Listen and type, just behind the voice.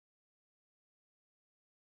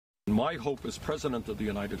My hope as President of the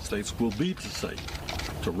United States will be to say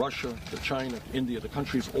to Russia, to China, to India, to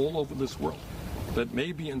countries all over this world, that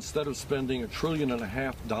maybe instead of spending $1.5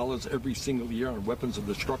 trillion every single year on weapons of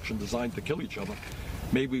destruction designed to kill each other,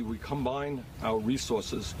 maybe we combine our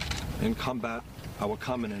resources and combat our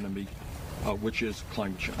common enemy, which is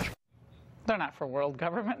climate change. They're not for world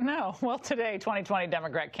government, no. Well, today, 2020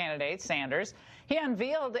 Democrat candidate Sanders, he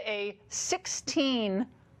unveiled a $16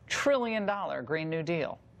 trillion Green New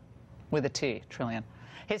Deal, with a T, trillion.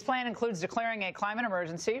 His plan includes declaring a climate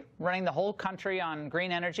emergency, running the whole country on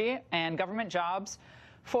green energy, and government jobs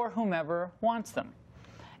for whomever wants them.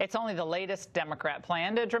 It's only the latest Democrat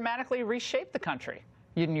plan to dramatically reshape the country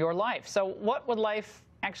in your life. So what would life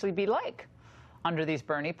actually be like under these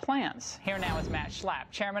Bernie plans? Here now is Matt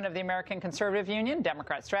Schlapp, chairman of the American Conservative Union,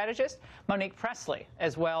 Democrat strategist. Monique Presley,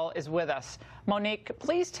 as well, is with us. Monique,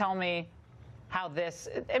 please tell me how this,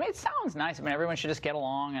 I mean, it sounds nice. I mean, everyone should just get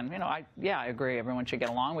along. And, you know, I agree. Everyone should get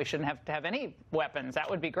along. We shouldn't have to have any weapons. That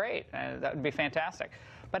would be great. That would be fantastic.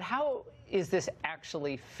 But how is this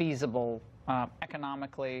actually feasible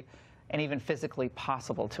economically and even physically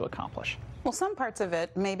possible to accomplish? Well, some parts of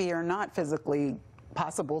it maybe are not physically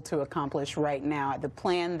possible to accomplish right now. The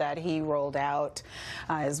plan that he rolled out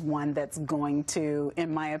is one that's going to,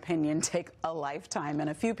 in my opinion, take a lifetime and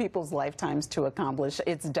a few people's lifetimes to accomplish.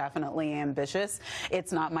 It's definitely ambitious.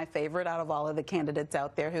 It's not my favorite out of all of the candidates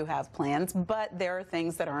out there who have plans, but there are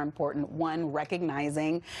things that are important. One,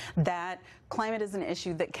 recognizing that climate is an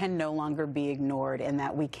issue that can no longer be ignored, and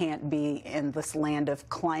that we can't be in this land of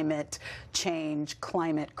climate change,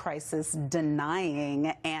 climate crisis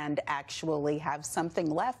denying, and actually have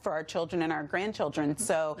something left for our children and our grandchildren.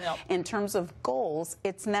 So in terms of goals,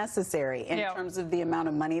 it's necessary. In terms of the amount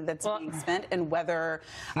of money that's being spent and whether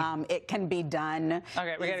it can be done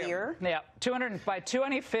easier. By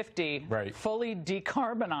 2050, fully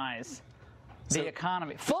decarbonize the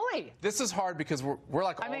economy. Fully! This is hard because we're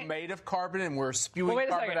like all made of carbon, and we're spewing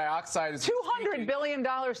carbon dioxide. $200 billion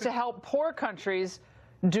to help poor countries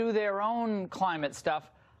do their own climate stuff.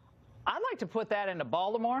 I'd like to put that into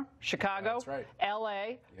Baltimore, Chicago,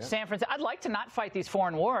 L.A., San Francisco. I'd like to not fight these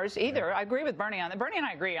foreign wars either. I agree with Bernie on that. Bernie and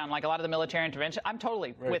I agree on like a lot of the military intervention. I'm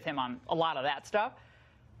totally with him on a lot of that stuff.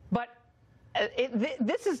 But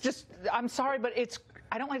this is just, I'm sorry, but it's,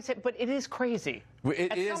 I don't like to say it, but it is crazy.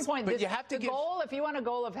 At some point, but you have to goal, if you want a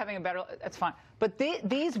goal of having a better, that's fine. But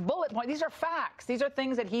these bullet points, these are facts. These are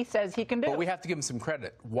things that he says he can do. But we have to give him some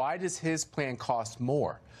credit. Why does his plan cost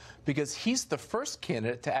more? Because he's the first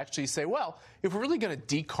candidate to actually say, well, if we're really going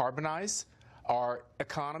to decarbonize our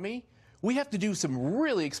economy, we have to do some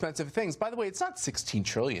really expensive things. By the way, it's not $16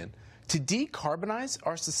 trillion. To decarbonize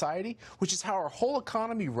our society, which is how our whole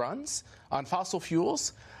economy runs on fossil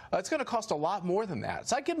fuels, it's going to cost a lot more than that.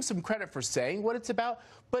 So I give him some credit for saying what it's about,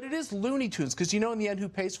 but it is Looney Tunes, because you know in the end who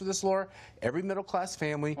pays for this, Laura? Every middle-class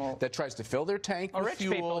family that tries to fill their tank with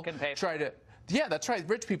fuel. Rich people can pay for it. Yeah, that's right.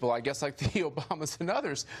 Rich people, I guess, like the Obamas and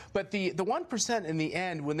others. But the 1% in the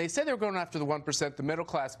end, when they say they're going after the 1%, the middle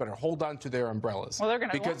class better hold on to their umbrellas. Well, they're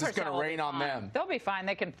going to, because it's going to rain on them. They'll be fine.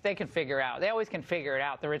 They can figure out. They always can figure it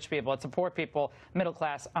out. The rich people. It's the poor people, middle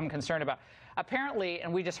class, I'm concerned about. Apparently,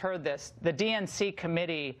 and we just heard this, the DNC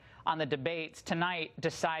committee on the debates tonight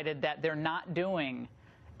decided that they're not doing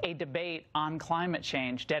a debate on climate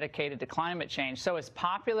change, dedicated to climate change. So as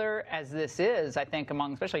popular as this is, I think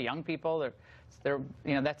among especially young people, you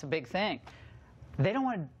know, that's a big thing. They don't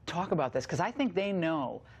want to talk about this because I think they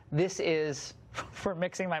know this is, for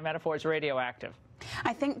mixing my metaphors, radioactive.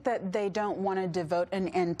 I think that they don't want to devote an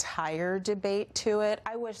entire debate to it.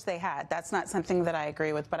 I wish they had. That's not something that I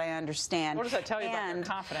agree with, but I understand. What does that tell you about your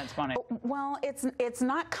confidence, Monique? Well, it's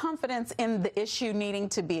not confidence in the issue needing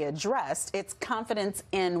to be addressed. It's confidence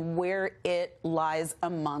in where it lies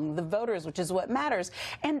among the voters, which is what matters.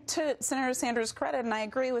 And to Senator Sanders' credit, and I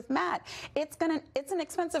agree with Matt, it's an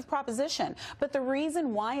expensive proposition. But the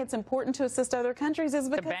reason why it's important to assist other countries is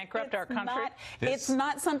because to bankrupt our country? It's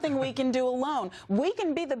not something we can do alone. We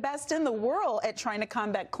can be the best in the world at trying to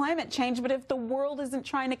combat climate change, but if the world isn't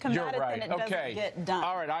trying to combat then it doesn't get done.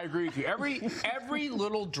 All right, I agree with you. Every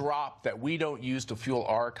little drop that we don't use to fuel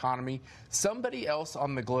our economy, somebody else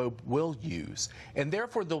on the globe will use, and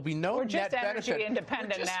therefore there'll be no net benefit. We're just energy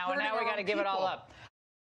independent now, and now we got to give it all up.